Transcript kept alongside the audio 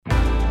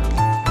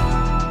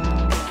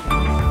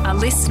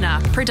listener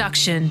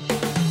production.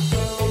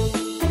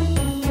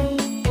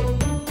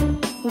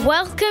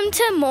 Welcome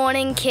to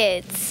Morning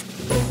Kids.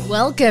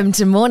 Welcome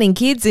to Morning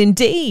Kids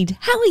indeed.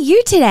 How are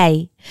you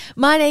today?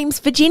 My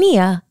name's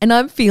Virginia and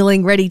I'm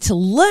feeling ready to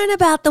learn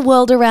about the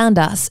world around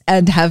us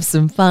and have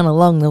some fun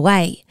along the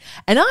way.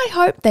 And I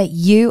hope that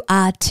you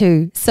are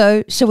too.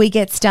 So shall we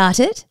get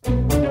started?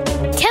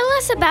 Tell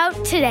us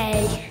about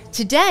today.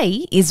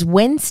 Today is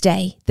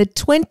Wednesday, the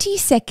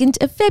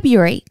 22nd of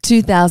February,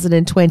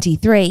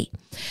 2023.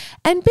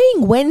 And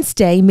being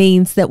Wednesday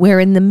means that we're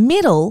in the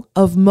middle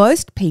of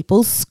most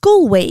people's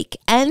school week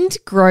and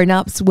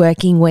grown-ups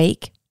working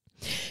week.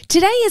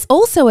 Today is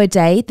also a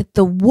day that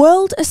the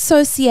World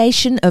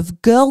Association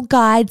of Girl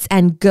Guides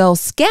and Girl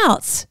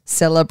Scouts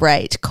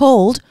celebrate,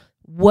 called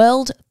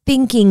World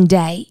Thinking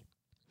Day.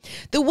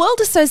 The World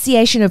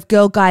Association of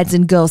Girl Guides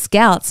and Girl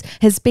Scouts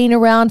has been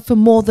around for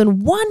more than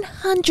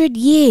 100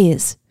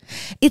 years.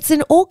 It's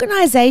an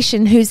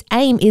organisation whose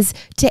aim is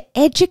to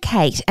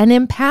educate and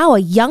empower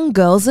young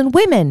girls and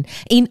women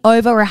in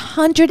over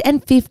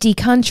 150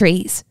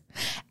 countries.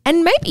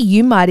 And maybe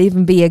you might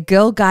even be a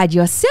girl guide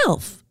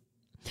yourself.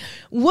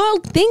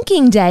 World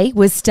Thinking Day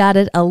was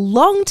started a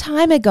long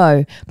time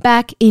ago,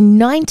 back in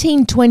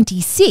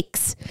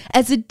 1926,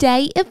 as a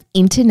day of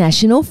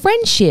international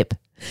friendship,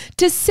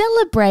 to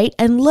celebrate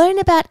and learn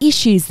about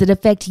issues that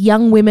affect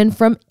young women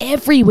from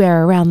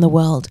everywhere around the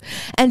world,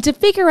 and to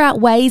figure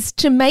out ways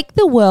to make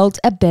the world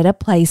a better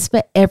place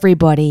for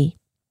everybody.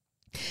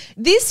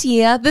 This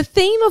year, the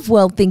theme of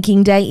World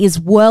Thinking Day is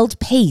World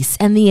Peace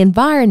and the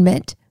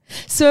Environment.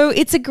 So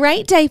it's a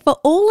great day for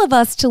all of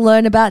us to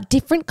learn about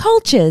different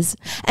cultures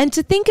and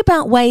to think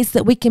about ways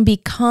that we can be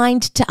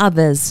kind to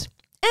others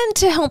and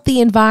to help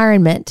the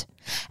environment,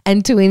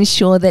 and to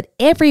ensure that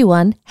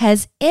everyone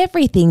has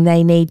everything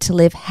they need to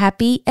live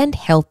happy and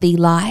healthy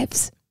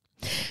lives.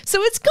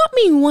 So it's got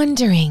me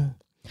wondering,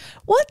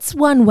 what's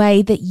one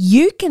way that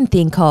you can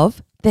think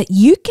of that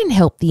you can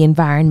help the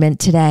environment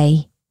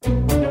today?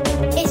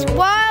 It's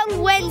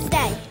Wild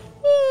Wednesday.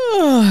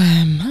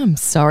 I'm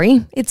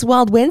sorry, it's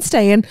Wild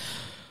Wednesday and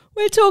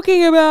we're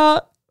talking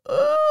about,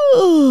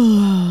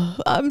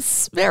 I'm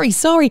very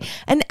sorry,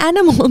 an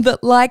animal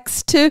that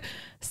likes to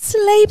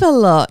sleep a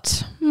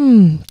lot.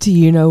 Do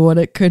you know what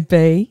it could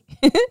be?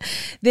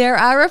 There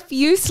are a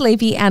few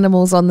sleepy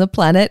animals on the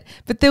planet,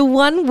 but the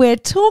one we're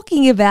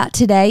talking about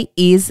today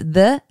is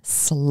the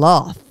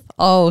sloth.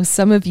 Oh,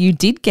 some of you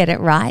did get it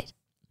right.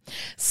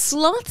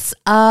 Sloths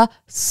are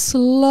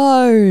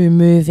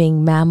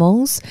slow-moving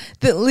mammals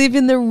that live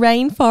in the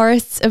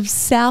rainforests of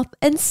South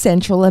and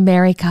Central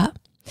America.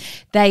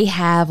 They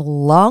have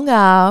long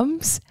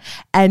arms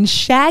and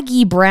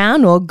shaggy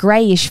brown or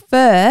greyish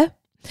fur.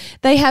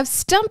 They have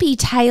stumpy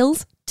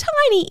tails,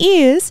 tiny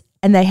ears,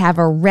 and they have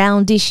a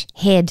roundish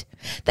head.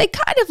 They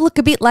kind of look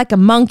a bit like a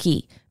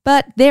monkey,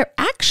 but they're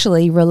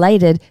actually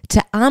related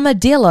to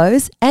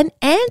armadillos and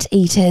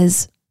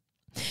anteaters.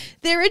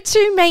 There are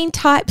two main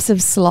types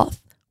of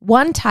sloth.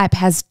 One type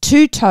has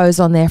 2 toes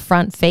on their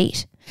front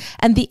feet,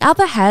 and the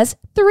other has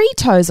 3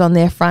 toes on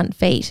their front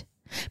feet.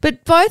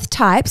 But both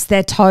types,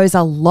 their toes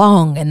are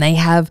long and they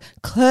have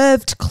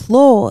curved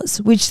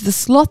claws, which the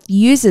sloth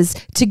uses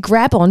to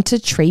grab onto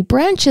tree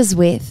branches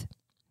with.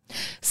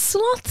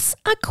 Sloths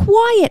are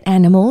quiet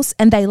animals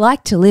and they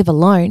like to live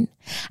alone.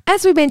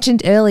 As we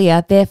mentioned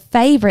earlier, their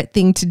favourite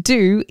thing to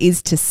do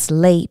is to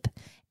sleep.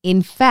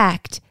 In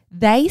fact,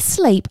 they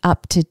sleep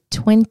up to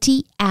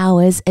 20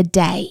 hours a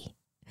day.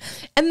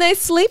 And they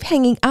sleep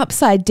hanging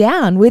upside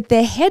down with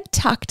their head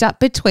tucked up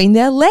between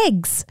their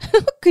legs.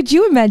 Could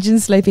you imagine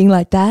sleeping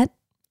like that?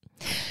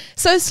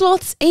 So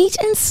sloths eat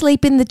and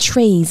sleep in the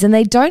trees and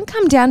they don't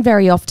come down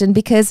very often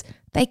because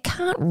they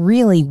can't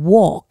really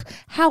walk.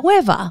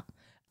 However,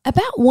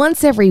 about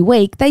once every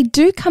week, they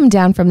do come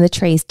down from the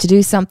trees to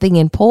do something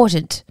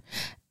important.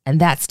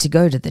 And that's to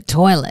go to the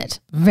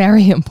toilet.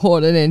 Very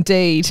important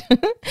indeed.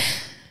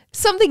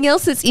 Something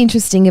else that's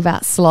interesting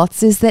about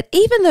sloths is that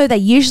even though they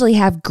usually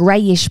have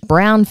greyish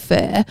brown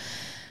fur,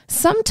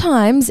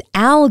 sometimes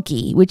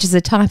algae, which is a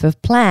type of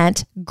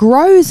plant,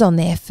 grows on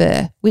their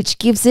fur, which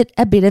gives it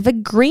a bit of a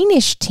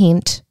greenish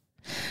tint.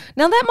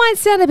 Now that might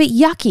sound a bit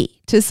yucky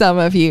to some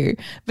of you,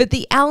 but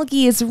the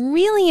algae is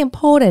really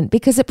important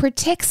because it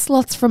protects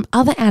sloths from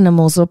other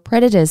animals or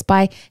predators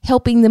by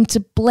helping them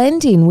to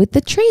blend in with the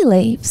tree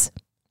leaves.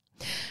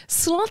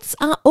 Sloths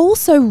are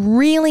also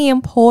really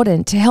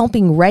important to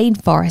helping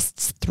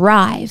rainforests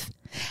thrive.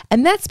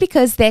 And that's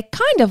because they're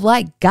kind of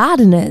like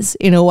gardeners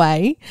in a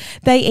way.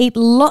 They eat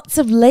lots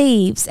of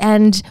leaves,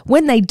 and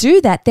when they do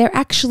that, they're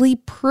actually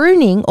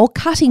pruning or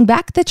cutting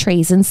back the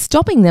trees and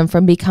stopping them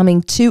from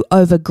becoming too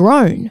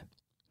overgrown.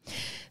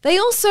 They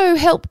also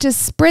help to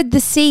spread the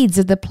seeds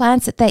of the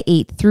plants that they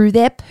eat through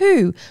their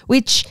poo,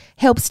 which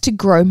helps to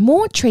grow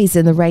more trees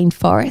in the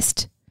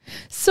rainforest.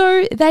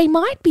 So they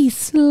might be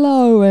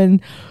slow and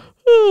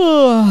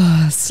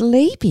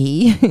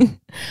sleepy,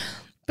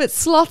 but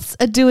sloths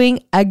are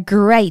doing a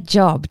great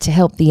job to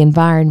help the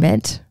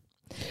environment.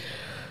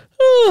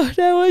 Oh,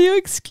 now will you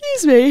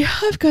excuse me?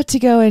 I've got to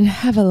go and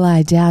have a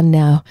lie down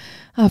now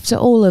after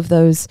all of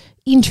those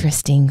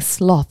interesting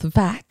sloth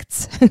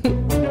facts.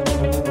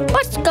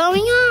 What's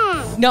going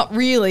on? Not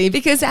really,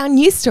 because our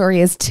news story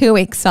is too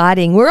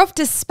exciting. We're off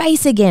to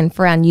space again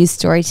for our news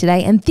story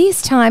today, and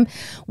this time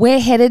we're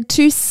headed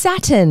to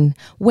Saturn,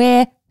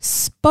 where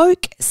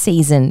spoke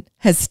season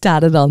has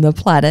started on the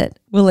planet.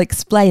 We'll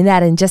explain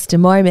that in just a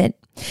moment.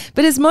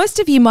 But as most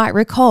of you might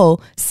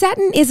recall,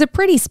 Saturn is a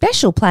pretty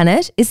special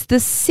planet. It's the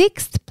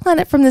 6th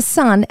planet from the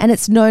Sun, and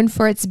it's known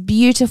for its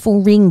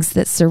beautiful rings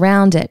that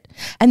surround it.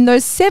 And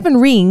those 7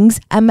 rings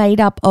are made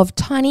up of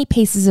tiny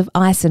pieces of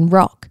ice and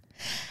rock.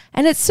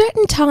 And at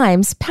certain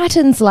times,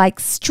 patterns like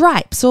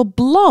stripes or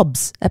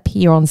blobs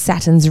appear on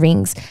Saturn's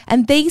rings,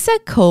 and these are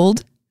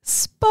called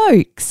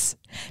spokes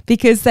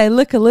because they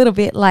look a little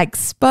bit like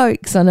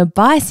spokes on a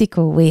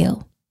bicycle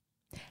wheel.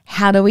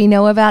 How do we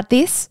know about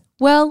this?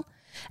 Well,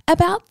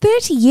 about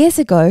 30 years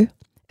ago,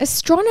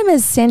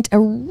 astronomers sent a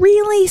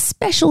really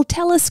special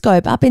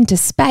telescope up into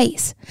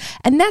space,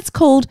 and that's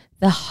called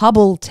the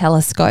Hubble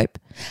telescope.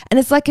 And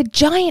it's like a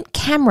giant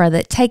camera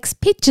that takes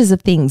pictures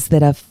of things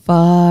that are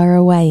far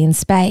away in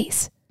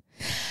space.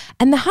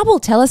 And the Hubble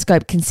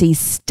telescope can see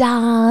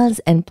stars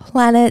and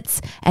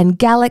planets and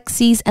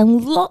galaxies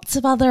and lots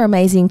of other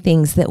amazing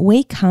things that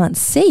we can't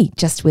see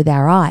just with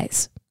our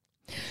eyes.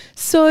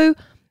 So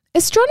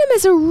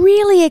astronomers are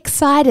really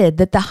excited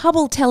that the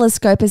Hubble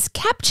telescope has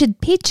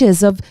captured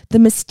pictures of the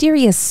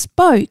mysterious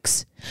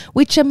spokes,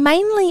 which are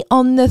mainly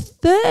on the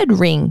 3rd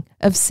ring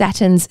of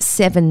Saturn's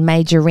 7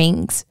 major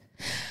rings.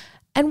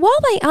 And while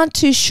they aren't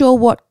too sure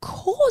what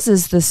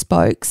causes the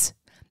spokes,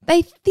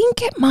 they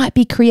think it might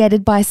be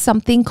created by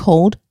something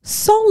called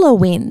solar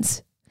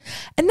winds.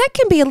 And that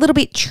can be a little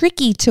bit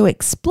tricky to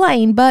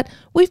explain, but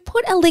we've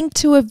put a link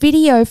to a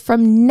video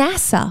from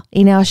NASA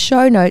in our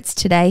show notes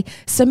today,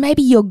 so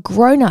maybe your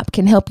grown-up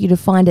can help you to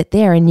find it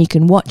there and you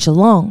can watch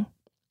along.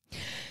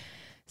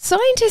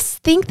 Scientists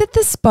think that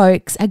the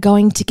spokes are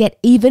going to get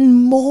even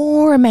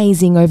more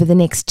amazing over the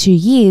next 2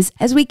 years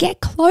as we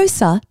get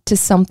closer to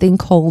something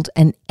called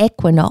an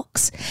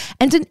equinox.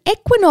 And an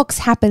equinox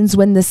happens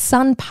when the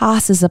sun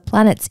passes a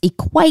planet's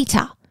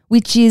equator,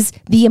 which is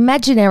the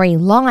imaginary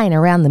line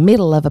around the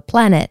middle of a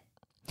planet.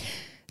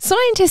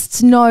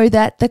 Scientists know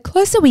that the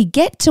closer we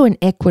get to an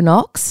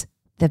equinox,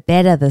 the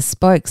better the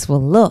spokes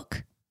will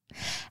look.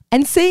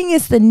 And seeing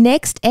as the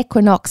next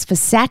equinox for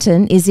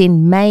Saturn is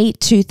in May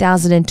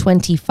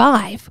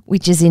 2025,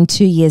 which is in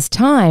 2 years'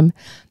 time,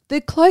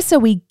 the closer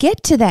we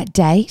get to that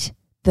date,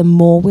 the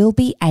more we'll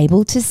be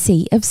able to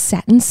see of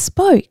Saturn's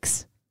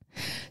spokes.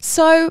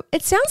 So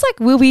it sounds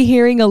like we'll be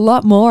hearing a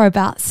lot more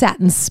about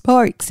Saturn's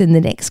spokes in the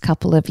next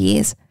couple of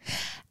years.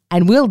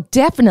 And we'll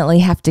definitely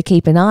have to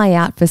keep an eye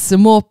out for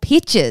some more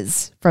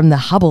pictures from the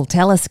Hubble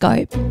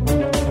telescope.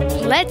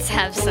 Let's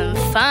have some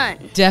fun.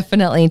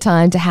 Definitely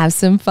time to have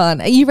some fun.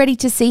 Are you ready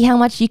to see how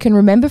much you can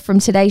remember from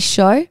today's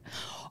show?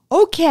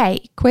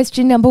 Okay,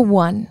 question number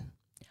 1.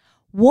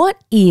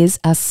 What is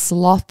a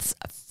sloth's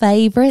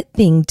favorite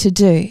thing to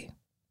do?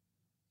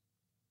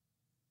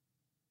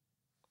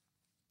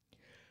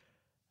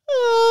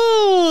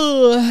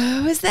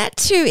 Oh, was that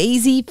too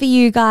easy for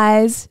you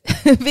guys?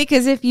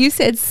 Because if you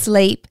said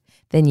sleep,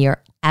 then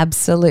you're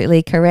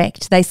absolutely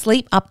correct. They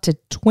sleep up to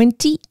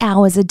 20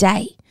 hours a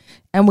day.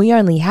 And we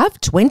only have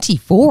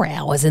 24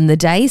 hours in the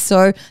day,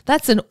 so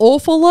that's an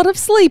awful lot of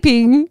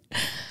sleeping.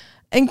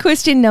 And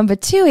question number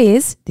 2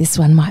 is, this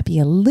one might be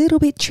a little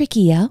bit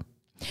trickier.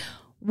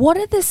 What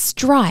are the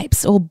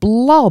stripes or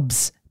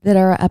blobs that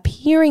are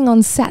appearing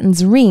on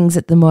Saturn's rings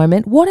at the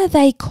moment? What are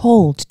they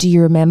called? Do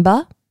you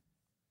remember?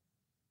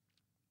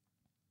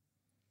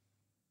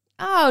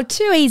 Oh,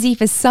 too easy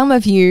for some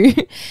of you.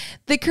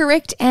 The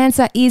correct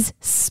answer is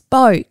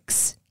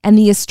spokes. And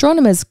the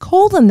astronomers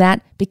call them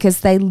that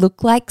because they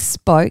look like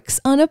spokes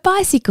on a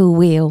bicycle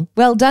wheel.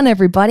 Well done,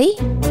 everybody.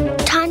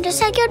 Time to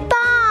say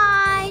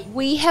goodbye.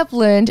 We have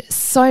learned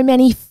so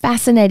many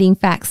fascinating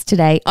facts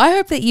today. I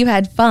hope that you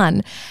had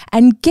fun.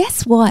 And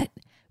guess what?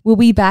 We'll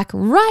be back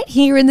right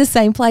here in the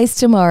same place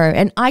tomorrow.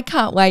 And I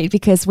can't wait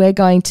because we're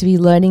going to be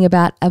learning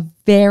about a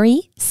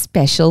very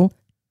special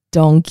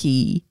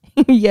donkey.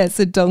 Yes,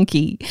 a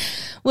donkey.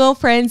 Well,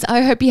 friends,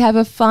 I hope you have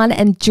a fun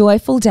and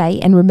joyful day,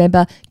 and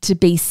remember to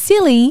be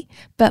silly,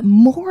 but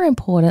more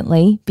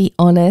importantly, be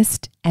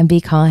honest and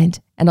be kind.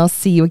 And I'll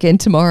see you again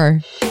tomorrow.